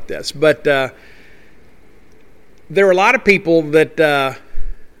details about this, but there are a lot of people that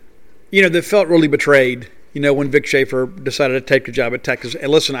that felt really betrayed. You know, when Vic Schaefer decided to take the job at Texas. And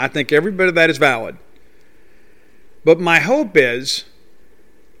listen, I think every bit of that is valid. But my hope is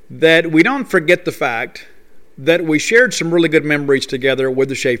that we don't forget the fact that we shared some really good memories together with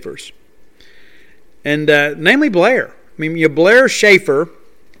the Schaefers. And namely Blair. I mean, Blair Schaefer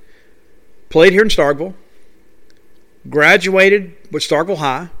played here in Starkville, graduated with Starkville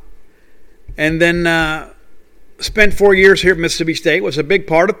High, and then spent 4 years here at Mississippi State, was a big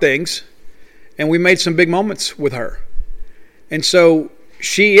part of things. And we made some big moments with her. And so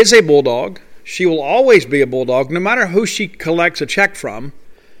she is a Bulldog. She will always be a Bulldog. No matter who she collects a check from,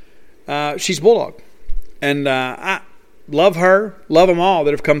 she's Bulldog. And I love her, love them all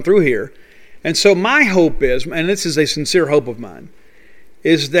that have come through here. And so my hope is, and this is a sincere hope of mine,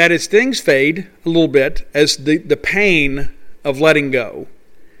 is that as things fade a little bit, as the pain of letting go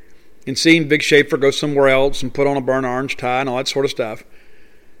and seeing Vic Schaefer go somewhere else and put on a burnt orange tie and all that sort of stuff,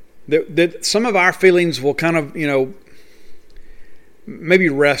 that some of our feelings will kind of, maybe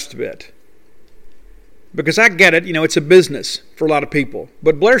rest a bit. Because I get it, it's a business for a lot of people.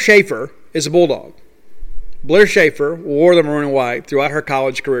 But Blair Schaefer is a Bulldog. Blair Schaefer wore the maroon and white throughout her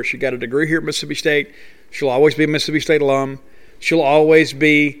college career. She got a degree here at Mississippi State. She'll always be a Mississippi State alum. She'll always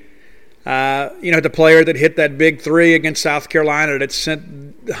be, the player that hit that big three against South Carolina that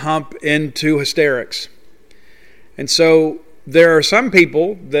sent Hump into hysterics. And so there are some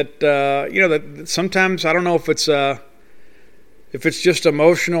people that that sometimes, I don't know if it's just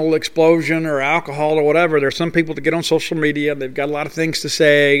emotional explosion or alcohol or whatever. There's some people that get on social media. They've got a lot of things to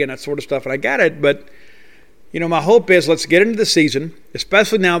say and that sort of stuff, and I get it. But my hope is let's get into the season,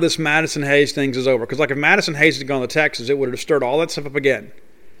 especially now this Madison Hayes thing is over. Because if Madison Hayes had gone to Texas, it would have stirred all that stuff up again.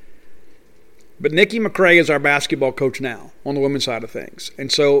 But Nikki McCray is our basketball coach now on the women's side of things,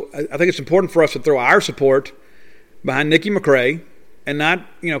 and so I think it's important for us to throw our support behind Nikki McCray and not,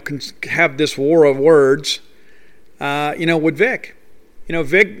 have this war of words, with Vic.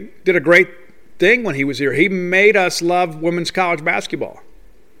 Vic did a great thing when he was here. He made us love women's college basketball.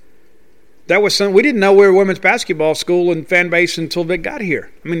 That was something we didn't know we were a women's basketball school and fan base until Vic got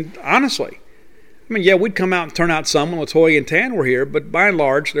here. I mean, honestly. We'd come out and turn out some when Latoya and Tan were here, but by and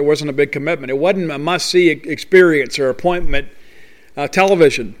large, there wasn't a big commitment. It wasn't a must-see experience or appointment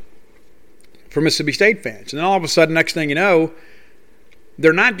television for Mississippi State fans. And then all of a sudden, next thing you know,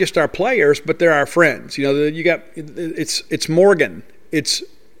 they're not just our players, but they're our friends. You got it's Morgan, it's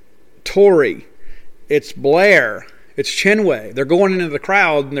Tori, it's Blair, it's Chinway. They're going into the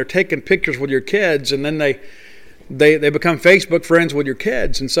crowd and they're taking pictures with your kids, and then they become Facebook friends with your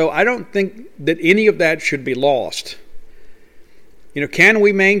kids. And so I don't think that any of that should be lost. Can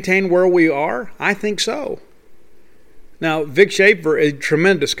we maintain where we are? I think so. Now, Vic Schaefer is a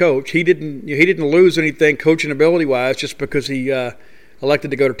tremendous coach. He didn't lose anything coaching ability-wise just because he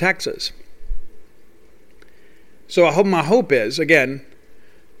elected to go to Texas. So my hope is, again,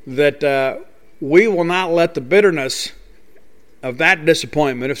 that we will not let the bitterness of that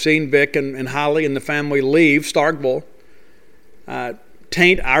disappointment of seeing Vic and Holly and the family leave Starkville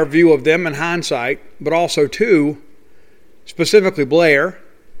taint our view of them in hindsight, but also, two, specifically Blair,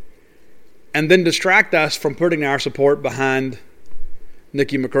 and then distract us from putting our support behind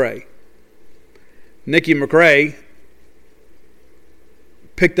Nikki McRae. Nikki McRae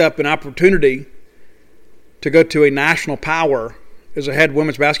picked up an opportunity to go to a national power as a head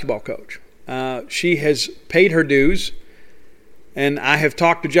women's basketball coach. She has paid her dues, and I have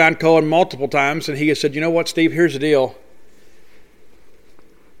talked to John Cohen multiple times, and he has said, you know what, Steve, here's the deal.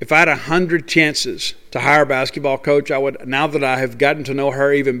 If I had 100 chances to hire a basketball coach, I would. Now that I have gotten to know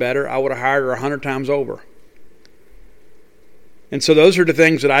her even better, I would have hired her 100 times over. And so those are the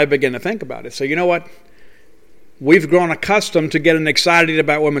things that I begin to think about. It. So you know what? We've grown accustomed to getting excited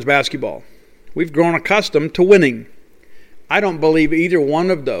about women's basketball. We've grown accustomed to winning. I don't believe either one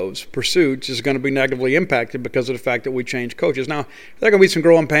of those pursuits is going to be negatively impacted because of the fact that we changed coaches. Now, there are going to be some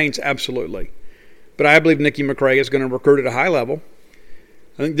growing pains, absolutely. But I believe Nikki McRae is going to recruit at a high level.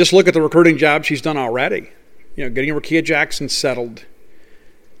 I think just look at the recruiting job she's done already. You know, getting Rakia Jackson settled.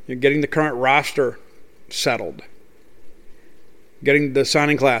 You know, getting the current roster settled. Getting the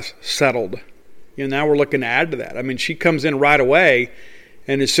signing class settled. You know, now we're looking to add to that. I mean, she comes in right away,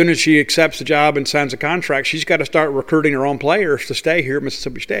 and as soon as she accepts the job and signs a contract, she's got to start recruiting her own players to stay here at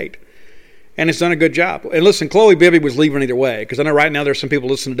Mississippi State. And it's done a good job. And listen, Chloe Bibby was leaving either way, because I know right now there's some people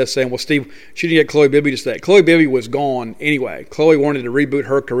listening to this saying, well, Steve, she didn't get Chloe Bibby to stay. Chloe Bibby was gone anyway. Chloe wanted to reboot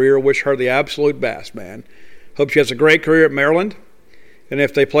her career. Wish her the absolute best, man. Hope she has a great career at Maryland. And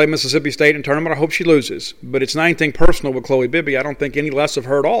if they play Mississippi State in tournament, I hope she loses. But it's not anything personal with Chloe Bibby. I don't think any less of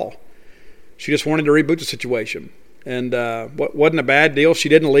her at all. She just wanted to reboot the situation. And wasn't a bad deal. She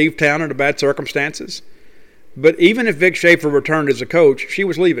didn't leave town under bad circumstances. But even if Vic Schaefer returned as a coach, she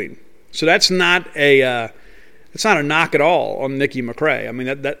was leaving. So that's not a knock at all on Nikki McRae. I mean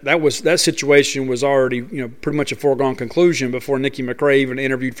that situation was already pretty much a foregone conclusion before Nikki McRae even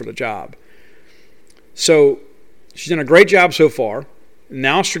interviewed for the job. So she's done a great job so far.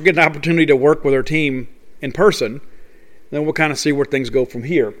 Now she'll get an opportunity to work with her team in person. Then we'll kind of see where things go from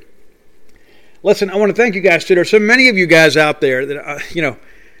here. Listen, I want to thank you guys too. There's so many of you guys out there that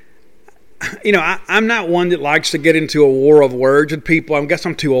I'm not one that likes to get into a war of words with people. I guess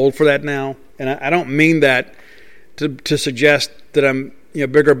I'm too old for that now, and I don't mean that to suggest that I'm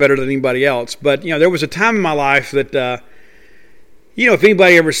bigger or better than anybody else. But there was a time in my life that if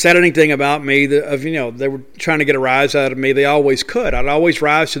anybody ever said anything about me, they were trying to get a rise out of me, they always could. I'd always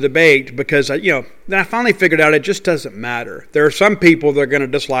rise to the bait because then I finally figured out it just doesn't matter. There are some people that are going to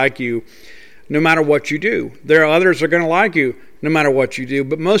dislike you no matter what you do. There are others that are going to like you no matter what you do,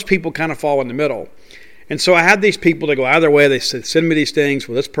 but most people kind of fall in the middle. And so I had these people that go out of their way, they said, send me these things,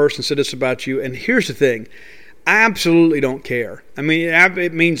 well, this person said this about you, and here's the thing, I absolutely don't care. I mean,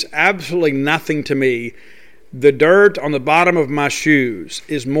 it means absolutely nothing to me. The dirt on the bottom of my shoes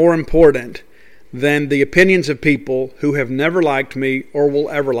is more important than the opinions of people who have never liked me or will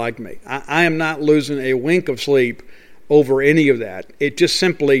ever like me. I am not losing a wink of sleep over any of that. It just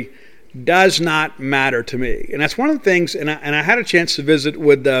simply does not matter to me. And that's one of the things, and I had a chance to visit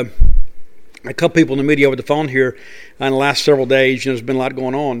with a couple people in the media over the phone here in the last several days. There's been a lot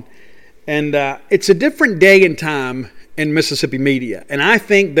going on. And it's a different day and time in Mississippi media. And I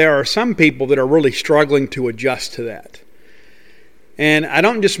think there are some people that are really struggling to adjust to that. And I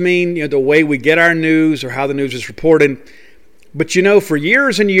don't just mean the way we get our news or how the news is reported, but for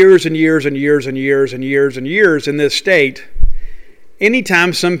years and years and years and years and years and years and years in this state,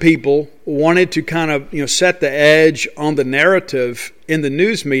 anytime some people wanted to kind of set the edge on the narrative in the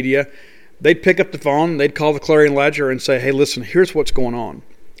news media, they'd pick up the phone, they'd call the Clarion Ledger and say, hey, listen, here's what's going on.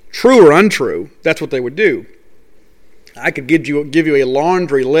 True or untrue, that's what they would do. I could give you a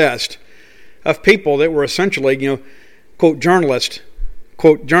laundry list of people that were essentially, quote, journalist,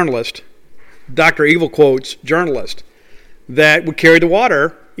 Dr. Evil quotes, journalist, that would carry the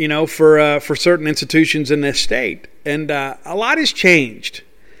water, for certain institutions in this state. And a lot has changed.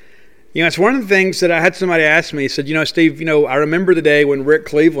 It's one of the things that I had somebody ask me. He said, Steve, I remember the day when Rick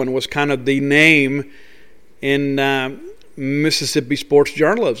Cleveland was kind of the name in Mississippi sports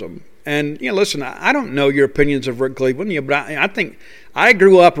journalism. And, listen, I don't know your opinions of Rick Cleveland, but I think I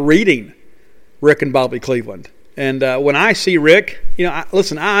grew up reading Rick and Bobby Cleveland. And when I see Rick,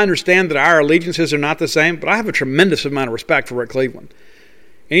 listen, I understand that our allegiances are not the same, but I have a tremendous amount of respect for Rick Cleveland.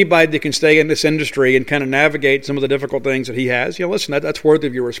 Anybody that can stay in this industry and kind of navigate some of the difficult things that he has, listen, that's worthy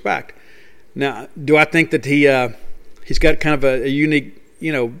of your respect. Now, do I think that he's got kind of a unique,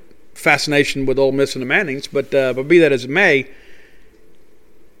 fascination with Ole Miss and the Mannings? But be that as it may,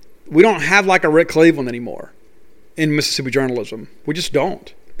 we don't have like a Rick Cleveland anymore in Mississippi journalism. We just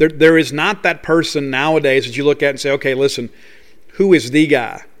don't. There is not that person nowadays that you look at and say, okay, listen, who is the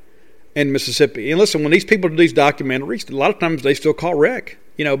guy in Mississippi. And listen, when these people do these documentaries, a lot of times they still call Rick,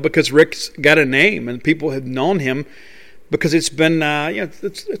 because Rick's got a name and people have known him because it's been,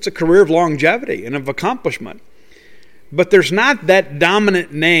 it's a career of longevity and of accomplishment. But there's not that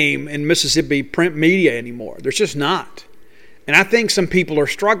dominant name in Mississippi print media anymore. There's just not. And I think some people are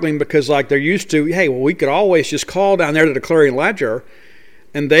struggling because they're used to, hey, well, we could always just call down there to the Clarion Ledger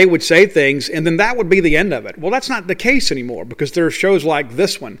and they would say things and then that would be the end of it. Well, that's not the case anymore because there are shows like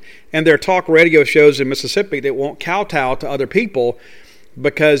this one and there are talk radio shows in Mississippi that won't kowtow to other people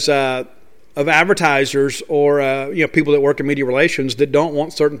because of advertisers or people that work in media relations that don't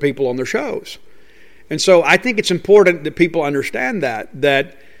want certain people on their shows. And so I think it's important that people understand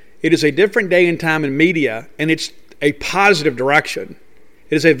that it is a different day and time in media, and it's a positive direction.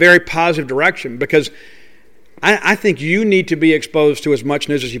 It is a very positive direction because I think you need to be exposed to as much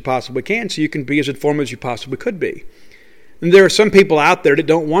news as you possibly can so you can be as informed as you possibly could be. And there are some people out there that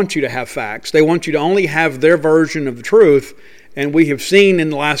don't want you to have facts. They want you to only have their version of the truth, and we have seen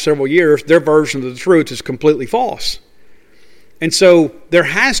in the last several years their version of the truth is completely false. And so there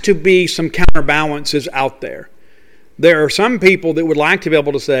has to be some counterbalances out there. There are some people that would like to be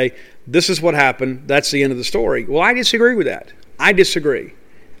able to say, this is what happened, that's the end of the story. Well, I disagree with that. I disagree.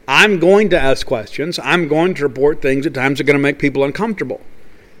 I'm going to ask questions. I'm going to report things at times that are going to make people uncomfortable.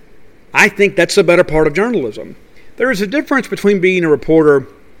 I think that's the better part of journalism. There is a difference between being a reporter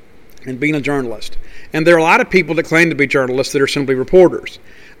and being a journalist. And there are a lot of people that claim to be journalists that are simply reporters.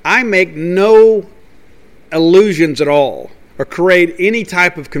 I make no illusions at all or create any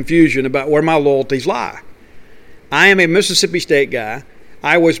type of confusion about where my loyalties lie. I am a Mississippi State guy.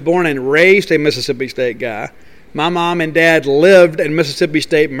 I was born and raised a Mississippi State guy. My mom and dad lived in Mississippi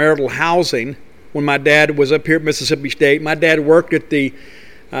State marital housing when my dad was up here at Mississippi State. My dad worked at he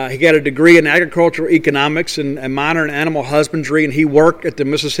got a degree in agricultural economics and a minor in animal husbandry, and he worked at the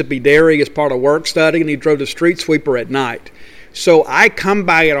Mississippi Dairy as part of work study, and he drove the street sweeper at night. So I come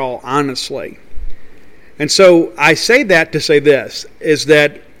by it all honestly. And so I say that to say this, is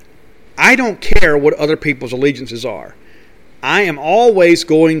that I don't care what other people's allegiances are. I am always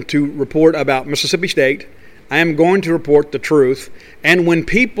going to report about Mississippi State. I am going to report the truth. And when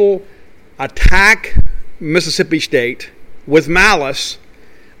people attack Mississippi State with malice,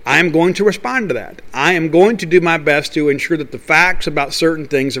 I am going to respond to that. I am going to do my best to ensure that the facts about certain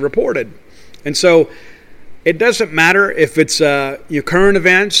things are reported. And so it doesn't matter if it's your current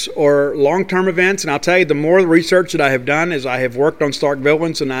events or long-term events. And I'll tell you, the more research that I have done as I have worked on Stark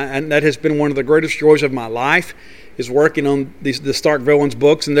Villains, and that has been one of the greatest joys of my life, is working on the Stark Villains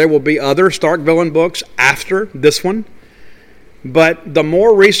books. And there will be other Stark Villain books after this one. But the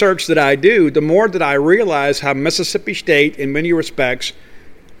more research that I do, the more that I realize how Mississippi State, in many respects,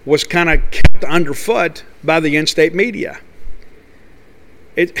 was kind of kept underfoot by the in-state media.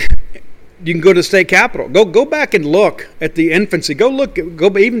 You can go to the state capitol. Go back and look at the infancy. Go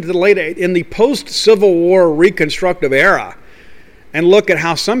even to the late in the post-Civil War reconstructive era, and look at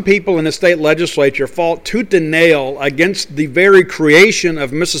how some people in the state legislature fought tooth and nail against the very creation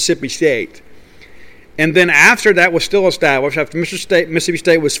of Mississippi State. And then after that was still established, after Mississippi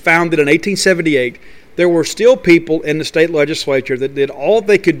State was founded in 1878, there were still people in the state legislature that did all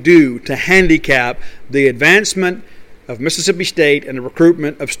they could do to handicap the advancement of Mississippi State and the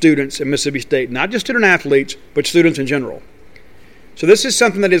recruitment of students in Mississippi State, not just student athletes, but students in general. So this is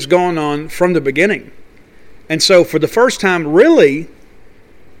something that has gone on from the beginning. And so for the first time, really,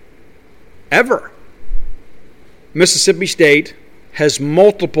 ever, Mississippi State has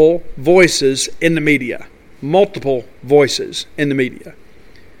multiple voices in the media. Multiple voices in the media.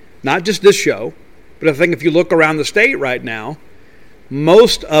 Not just this show, but I think if you look around the state right now,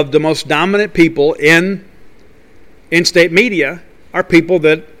 most of the most dominant people in state media are people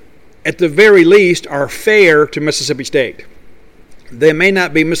that, at the very least, are fair to Mississippi State. They may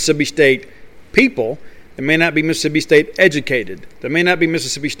not be Mississippi State people. They may not be Mississippi State educated. They may not be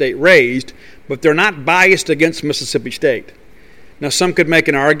Mississippi State raised, but they're not biased against Mississippi State. Now, some could make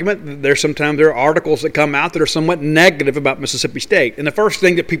an argument that sometimes there are articles that come out that are somewhat negative about Mississippi State. And the first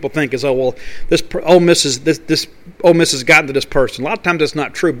thing that people think is, oh, well, this Ole Miss has gotten to this person. A lot of times that's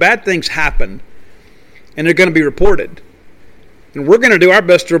not true. Bad things happen, and they're going to be reported. And we're going to do our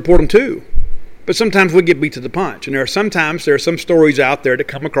best to report them too. But sometimes we get beat to the punch. And there are some stories out there that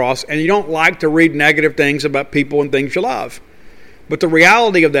come across, and you don't like to read negative things about people and things you love. But the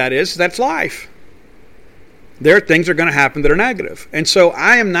reality of that is that's life. There are things that are going to happen that are negative. And so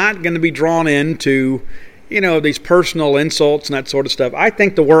I am not going to be drawn into, these personal insults and that sort of stuff. I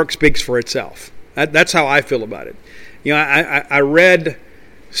think the work speaks for itself. That's how I feel about it. I read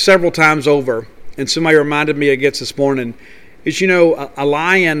several times over, and somebody reminded me against this morning, is, a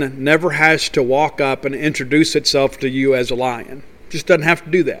lion never has to walk up and introduce itself to you as a lion. Just doesn't have to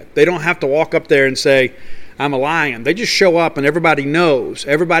do that. They don't have to walk up there and say, I'm a lion. They just show up and everybody knows.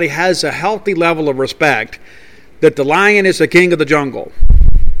 Everybody has a healthy level of respect that the lion is the king of the jungle.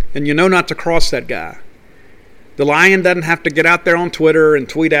 And you know not to cross that guy. The lion doesn't have to get out there on Twitter and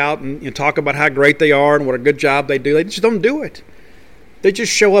tweet out and talk about how great they are and what a good job they do. They just don't do it. They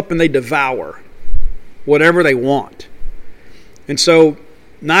just show up and they devour whatever they want. And so,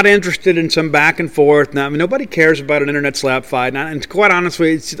 not interested in some back and forth. Now, nobody cares about an internet slap fight. And quite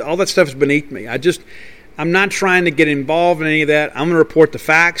honestly, all that stuff is beneath me. I'm not trying to get involved in any of that. I'm going to report the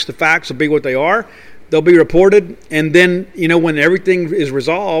facts. The facts will be what they are. They'll be reported. And then, when everything is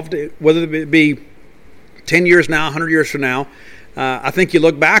resolved, whether it be 10 years now, 100 years from now, I think you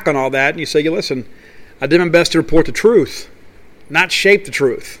look back on all that and you say, listen, I did my best to report the truth, not shape the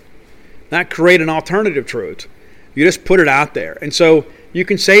truth, not create an alternative truth. You just put it out there. And so you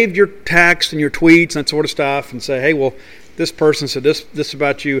can save your text and your tweets and that sort of stuff and say, hey, well, this person said this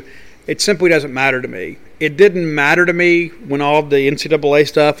about you. It simply doesn't matter to me. It didn't matter to me when all the NCAA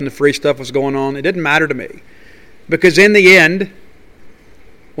stuff and the free stuff was going on. It didn't matter to me. Because in the end,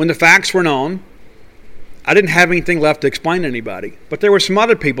 when the facts were known, I didn't have anything left to explain to anybody. But there were some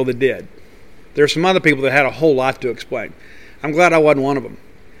other people that did. There were some other people that had a whole lot to explain. I'm glad I wasn't one of them.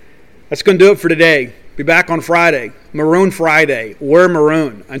 That's going to do it for today. Be back on Friday. Maroon Friday. Wear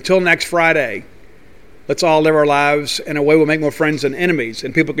maroon. Until next Friday, let's all live our lives in a way we'll make more friends than enemies,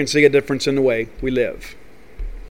 and people can see a difference in the way we live.